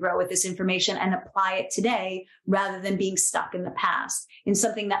continue to grow with this information and apply it today rather than being stuck in the past in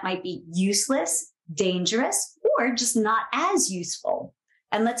something that might be useless, dangerous, or just not as useful?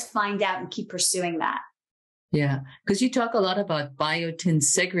 And let's find out and keep pursuing that. Yeah, because you talk a lot about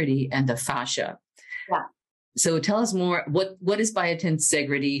biotensegrity and the fascia. Yeah. So tell us more, what is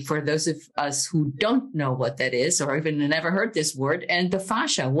biotensegrity for those of us who don't know what that is or even never heard this word, and the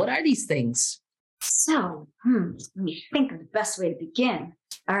fascia, what are these things? So, let me think of the best way to begin.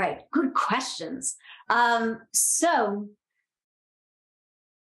 All right, good questions. A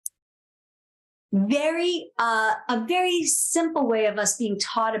very simple way of us being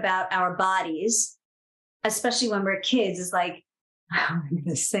taught about our bodies, especially when we're kids, is like, I'm going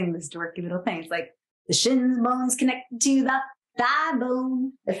to sing this dorky little thing. It's like the shin bones connect to the thigh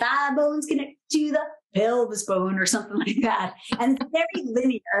bone, the thigh bones connect to the pelvis bone, or something like that. And it's very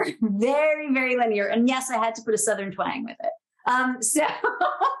linear, very, very linear. And yes, I had to put a Southern twang with it. So,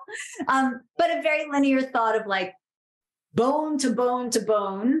 but a very linear thought of like bone to bone to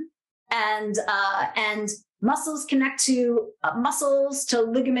bone, and muscles connect to muscles, to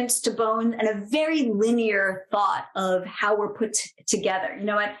ligaments, to bone, and a very linear thought of how we're put together. You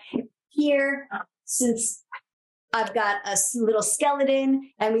know what? Here, since I've got a little skeleton,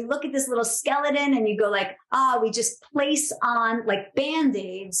 and we look at this little skeleton and you go like, we just place on like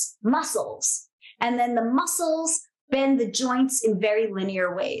Band-Aids, muscles. And then the muscles bend the joints in very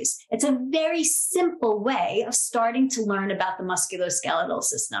linear ways. It's a very simple way of starting to learn about the musculoskeletal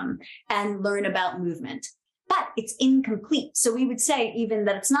system and learn about movement. But it's incomplete. So we would say even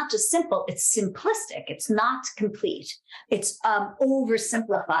that it's not just simple, it's simplistic. It's not complete. It's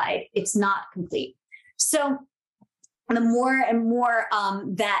oversimplified. It's not complete. So the more and more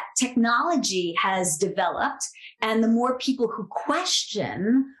that technology has developed, and the more people who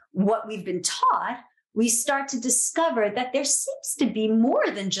question what we've been taught, we start to discover that there seems to be more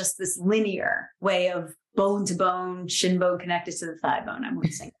than just this linear way of bone to bone, shin bone connected to the thigh bone. I'm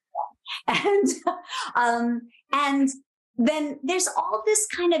saying that. And then there's all this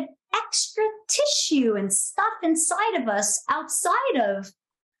kind of extra tissue and stuff inside of us outside of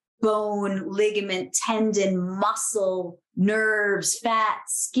bone, ligament, tendon, muscle, nerves, fat,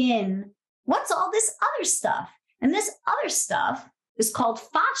 skin. What's all this other stuff? And this other stuff is called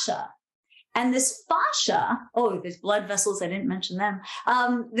fascia. And this fascia, there's blood vessels. I didn't mention them.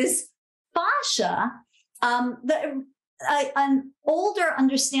 This fascia, an older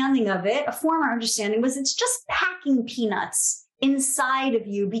understanding of it, a former understanding, was it's just packing peanuts inside of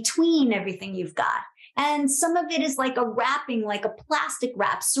you between everything you've got. And some of it is like a wrapping, like a plastic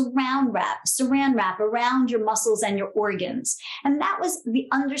wrap, saran wrap around your muscles and your organs. And that was the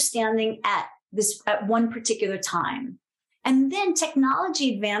understanding at one particular time. And then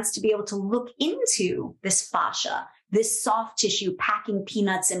technology advanced to be able to look into this fascia, this soft tissue packing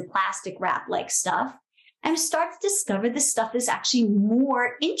peanuts and plastic wrap like stuff, and start to discover this stuff is actually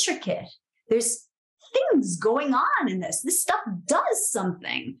more intricate. There's things going on in this. This stuff does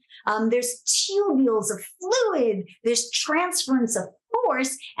something. There's tubules of fluid. There's transference of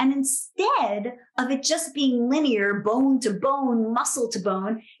force. And instead of it just being linear, bone to bone, muscle to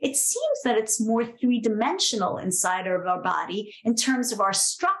bone, it seems that it's more three-dimensional inside of our body in terms of our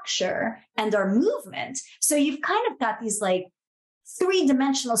structure and our movement. So you've kind of got these like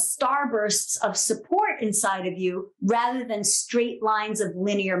three-dimensional starbursts of support inside of you rather than straight lines of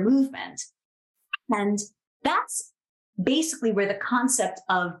linear movement. And that's basically where the concept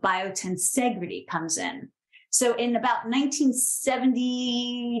of biotensegrity comes in. So in about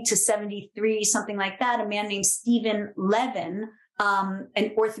 1970 to 73, something like that, a man named Stephen Levin,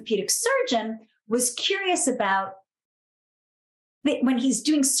 an orthopedic surgeon, was curious about when he's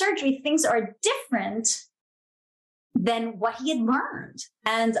doing surgery, things are different than what he had learned.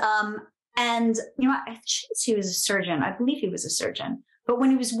 And you know, I shouldn't say he was a surgeon. I believe he was a surgeon. But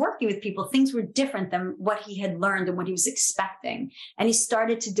when he was working with people, things were different than what he had learned and what he was expecting. And he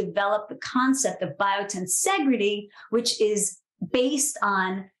started to develop the concept of biotensegrity, which is based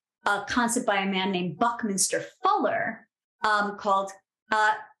on a concept by a man named Buckminster Fuller called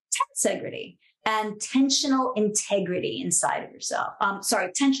tensegrity and tensional integrity inside of yourself.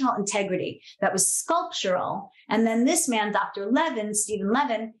 Tensional integrity that was sculptural. And then this man, Dr. Levin, Stephen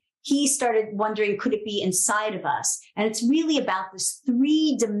Levin, he started wondering, could it be inside of us? And it's really about this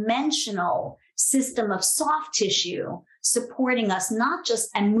three-dimensional system of soft tissue supporting us,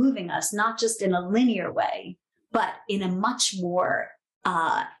 and moving us, not just in a linear way, but in a much more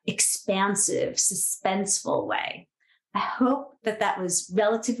expansive, suspenseful way. I hope that was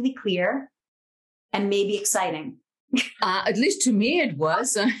relatively clear and maybe exciting. At least to me, it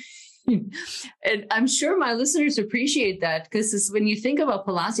was. And I'm sure my listeners appreciate that, because when you think about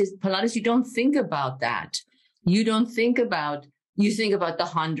Pilates, you don't think about that. You think about the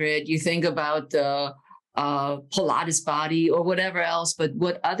 100, you think about the Pilates body or whatever else, but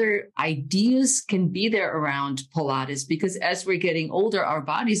what other ideas can be there around Pilates? Because as we're getting older, our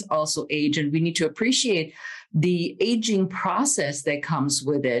bodies also age, and we need to appreciate the aging process that comes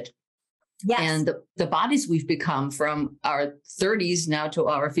with it. Yes. And the bodies we've become from our 30s now to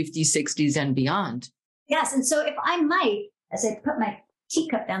our 50s, 60s, and beyond. Yes. And so if I might, as I put my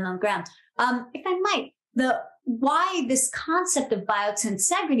teacup down on the ground, if I might, why this concept of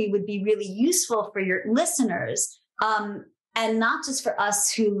biotensegrity would be really useful for your listeners, and not just for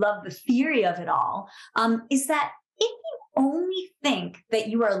us who love the theory of it all, is that if you only think that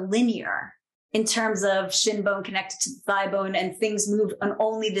you are linear in terms of shin bone connected to the thigh bone and things move in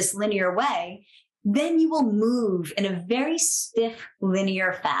only this linear way, then you will move in a very stiff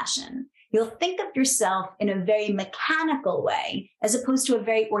linear fashion. You'll think of yourself in a very mechanical way as opposed to a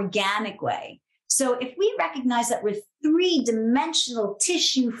very organic way. So if we recognize that we're three-dimensional,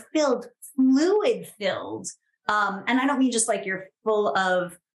 tissue-filled, fluid-filled, and I don't mean just like you're full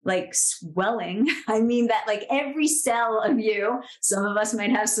of like swelling. I mean that like every cell of you, some of us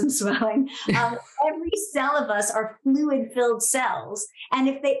might have some swelling, every cell of us are fluid-filled cells. And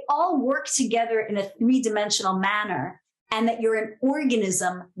if they all work together in a three-dimensional manner, and that you're an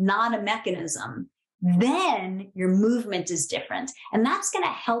organism, not a mechanism, then your movement is different. And that's going to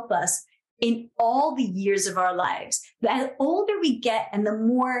help us in all the years of our lives. The older we get and the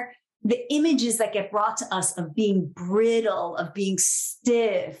more the images that get brought to us of being brittle, of being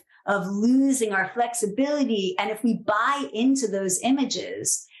stiff, of losing our flexibility. And if we buy into those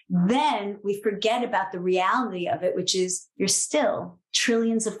images, then we forget about the reality of it, which is you're still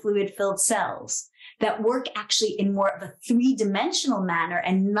trillions of fluid-filled cells that work actually in more of a three-dimensional manner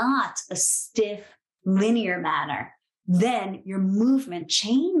and not a stiff, linear manner. Then your movement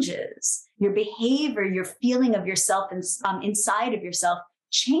changes. Your behavior, your feeling of yourself and inside of yourself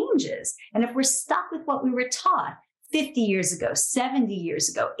changes. And if we're stuck with what we were taught 50 years ago, 70 years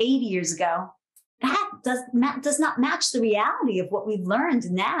ago, 80 years ago, that does not match the reality of what we've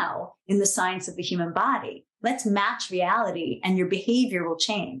learned now in the science of the human body. Let's match reality and your behavior will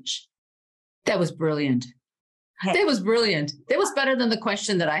change. That was brilliant. Hey. That was brilliant. That was better than the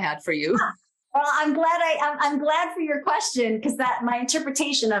question that I had for you. Well, I'm glad for your question, because that my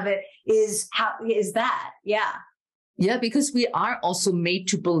interpretation of it is that. Yeah. Yeah, because we are also made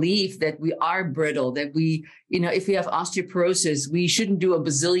to believe that we are brittle, that we, if we have osteoporosis, we shouldn't do a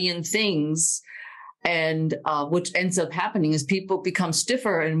bazillion things. And what ends up happening is people become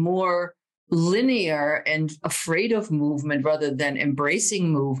stiffer and more linear and afraid of movement rather than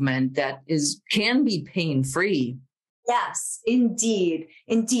embracing movement that can be pain-free. Yes, indeed.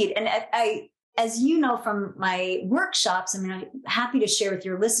 Indeed. And I, as you know, from my workshops, I'm happy to share with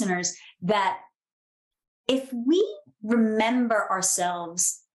your listeners that if we remember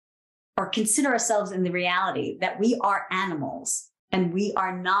ourselves or consider ourselves in the reality that we are animals and we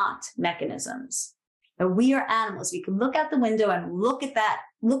are not mechanisms, that we are animals, we can look out the window and look at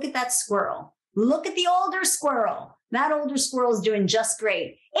that squirrel, look at the older squirrel. That older squirrel is doing just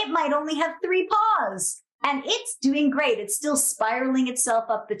great. It might only have 3 paws and it's doing great. It's still spiraling itself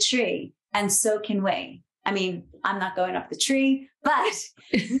up the tree. And so can we. I mean, I'm not going up the tree, but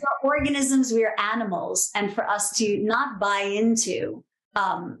we are organisms, we are animals. And for us to not buy into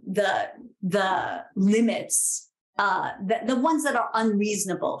the limits, the ones that are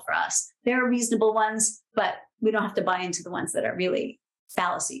unreasonable for us, there are reasonable ones, but we don't have to buy into the ones that are really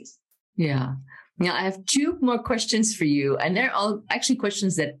fallacies. Yeah. Now, I have 2 more questions for you, and they're all actually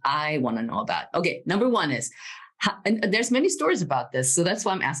questions that I want to know about. Okay. Number 1 is, and there's many stories about this, so that's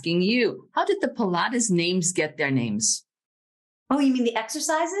why I'm asking you. How did the Pilates names get their names? Oh, you mean the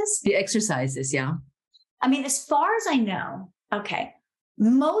exercises? The exercises, yeah. I mean, as far as I know, okay,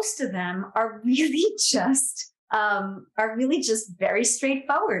 most of them are really just very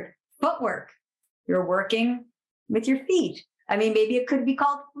straightforward footwork. You're working with your feet. I mean, maybe it could be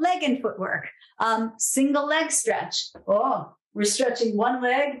called leg and footwork. Single leg stretch. Oh, we're stretching one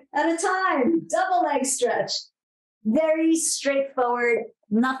leg at a time. Double leg stretch. Very straightforward,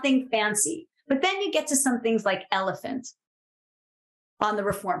 nothing fancy. But then you get to some things like elephant on the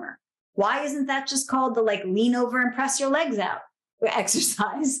reformer. Why isn't that just called the lean over and press your legs out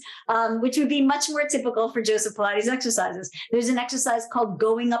exercise, which would be much more typical for Joseph Pilates exercises? There's an exercise called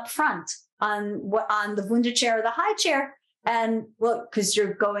going up front on the Wunder chair or the high chair. And because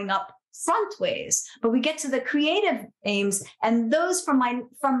you're going up front ways, but we get to the creative aims, and those from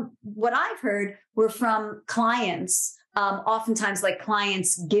what I've heard were from clients, oftentimes like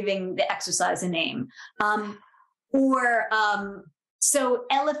clients giving the exercise a name, so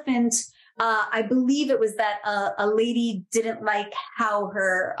elephant. I believe it was that a lady didn't like how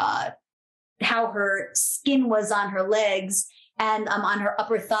her skin was on her legs and on her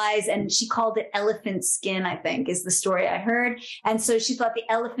upper thighs, and she called it elephant skin, I think is the story I heard. And so she thought the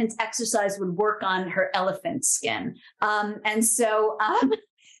elephant exercise would work on her elephant skin. That's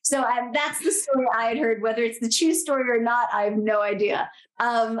the story I had heard. Whether it's the true story or not, I have no idea.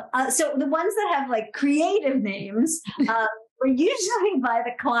 So the ones that have creative names were usually by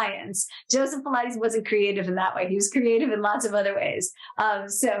the clients. Joseph Pilates wasn't creative in that way. He was creative in lots of other ways.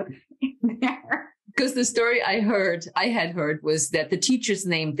 Because the story I had heard was that the teachers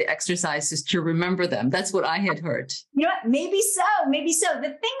named the exercises to remember them. That's what I had heard. You know what? Maybe so.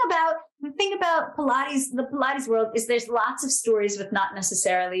 The thing about Pilates, the Pilates world, is there's lots of stories with not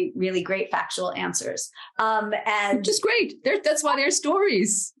necessarily really great factual answers. And which is great. That's why they're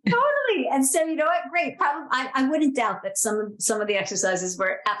stories. Totally. funny. And so, you know what? Great. Probably, I wouldn't doubt that some of the exercises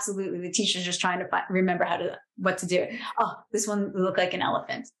were absolutely the teacher's just trying to remember what to do. Oh, this one looked like an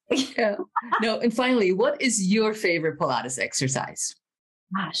elephant. Yeah. No. And finally, what is your favorite Pilates exercise?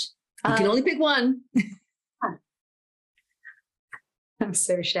 Gosh, you can only pick one. I'm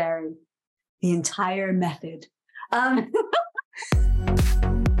so Shari. The entire method.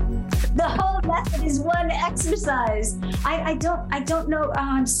 The whole method is one exercise. I don't know. Oh,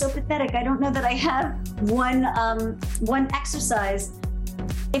 I'm so pathetic. I don't know that I have one exercise.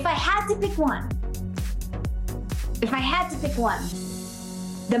 If I had to pick one,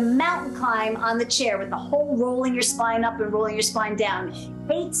 the mountain climb on the chair with the whole rolling your spine up and rolling your spine down.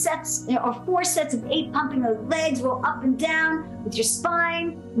 8 sets or 4 sets of 8 pumping those legs, roll up and down with your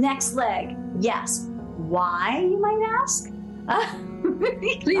spine. Next leg. Yes. Why, you might ask?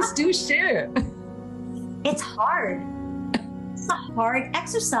 Please do share. It's hard. It's a hard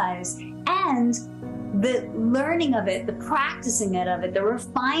exercise. And the learning of it, the practicing of it, the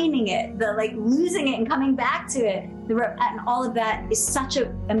refining it, the like losing it and coming back to it, and all of that is such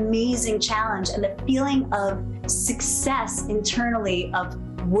an amazing challenge. And the feeling of success internally of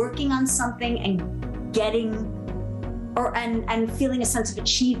working on something and getting and feeling a sense of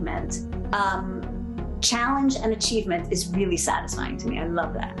achievement. Challenge and achievement is really satisfying to me. I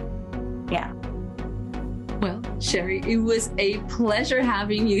love that. Yeah. Well, Shari, it was a pleasure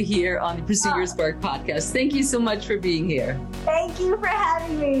having you here on the Pursue Your Spark podcast. Thank you so much for being here. Thank you for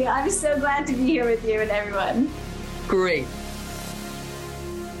having me. I'm so glad to be here with you and everyone. Great.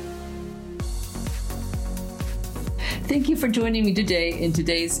 Thank you for joining me today in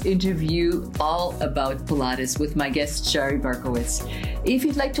today's interview all about Pilates with my guest, Shari Berkowitz. If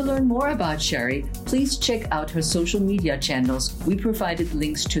you'd like to learn more about Shari, please check out her social media channels. We provided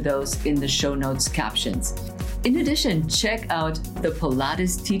links to those in the show notes captions. In addition, check out the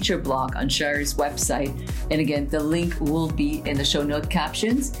Pilates teacher blog on Shari's website. And again, the link will be in the show note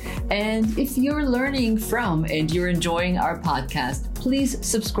captions. And if you're learning from and you're enjoying our podcast, please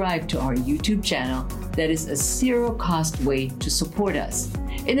subscribe to our YouTube channel. That is a zero-cost way to support us.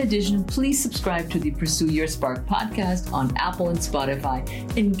 In addition, please subscribe to the Pursue Your Spark podcast on Apple and Spotify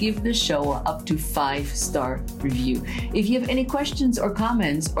and give the show up to 5-star review. If you have any questions or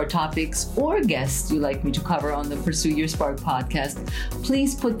comments or topics or guests you'd like me to cover on the Pursue Your Spark podcast,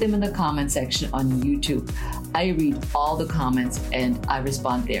 please put them in the comment section on YouTube. I read all the comments and I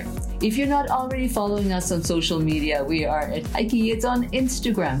respond there. If you're not already following us on social media, we are at Heike. It's on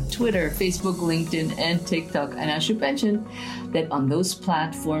Instagram, Twitter, Facebook, LinkedIn, and TikTok. And I should mention that on those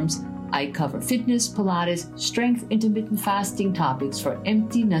platforms, I cover fitness, Pilates, strength, intermittent fasting topics for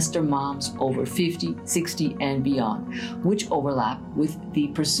empty nester moms over 50, 60, and beyond, which overlap with the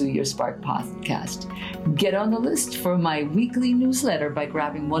Pursue Your Spark podcast. Get on the list for my weekly newsletter by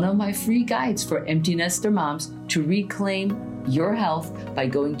grabbing one of my free guides for empty nester moms to reclaim your health by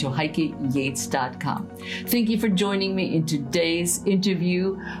going to heikeyates.com. Thank you for joining me in today's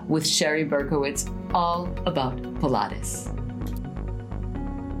interview with Shari Berkowitz, all about Pilates.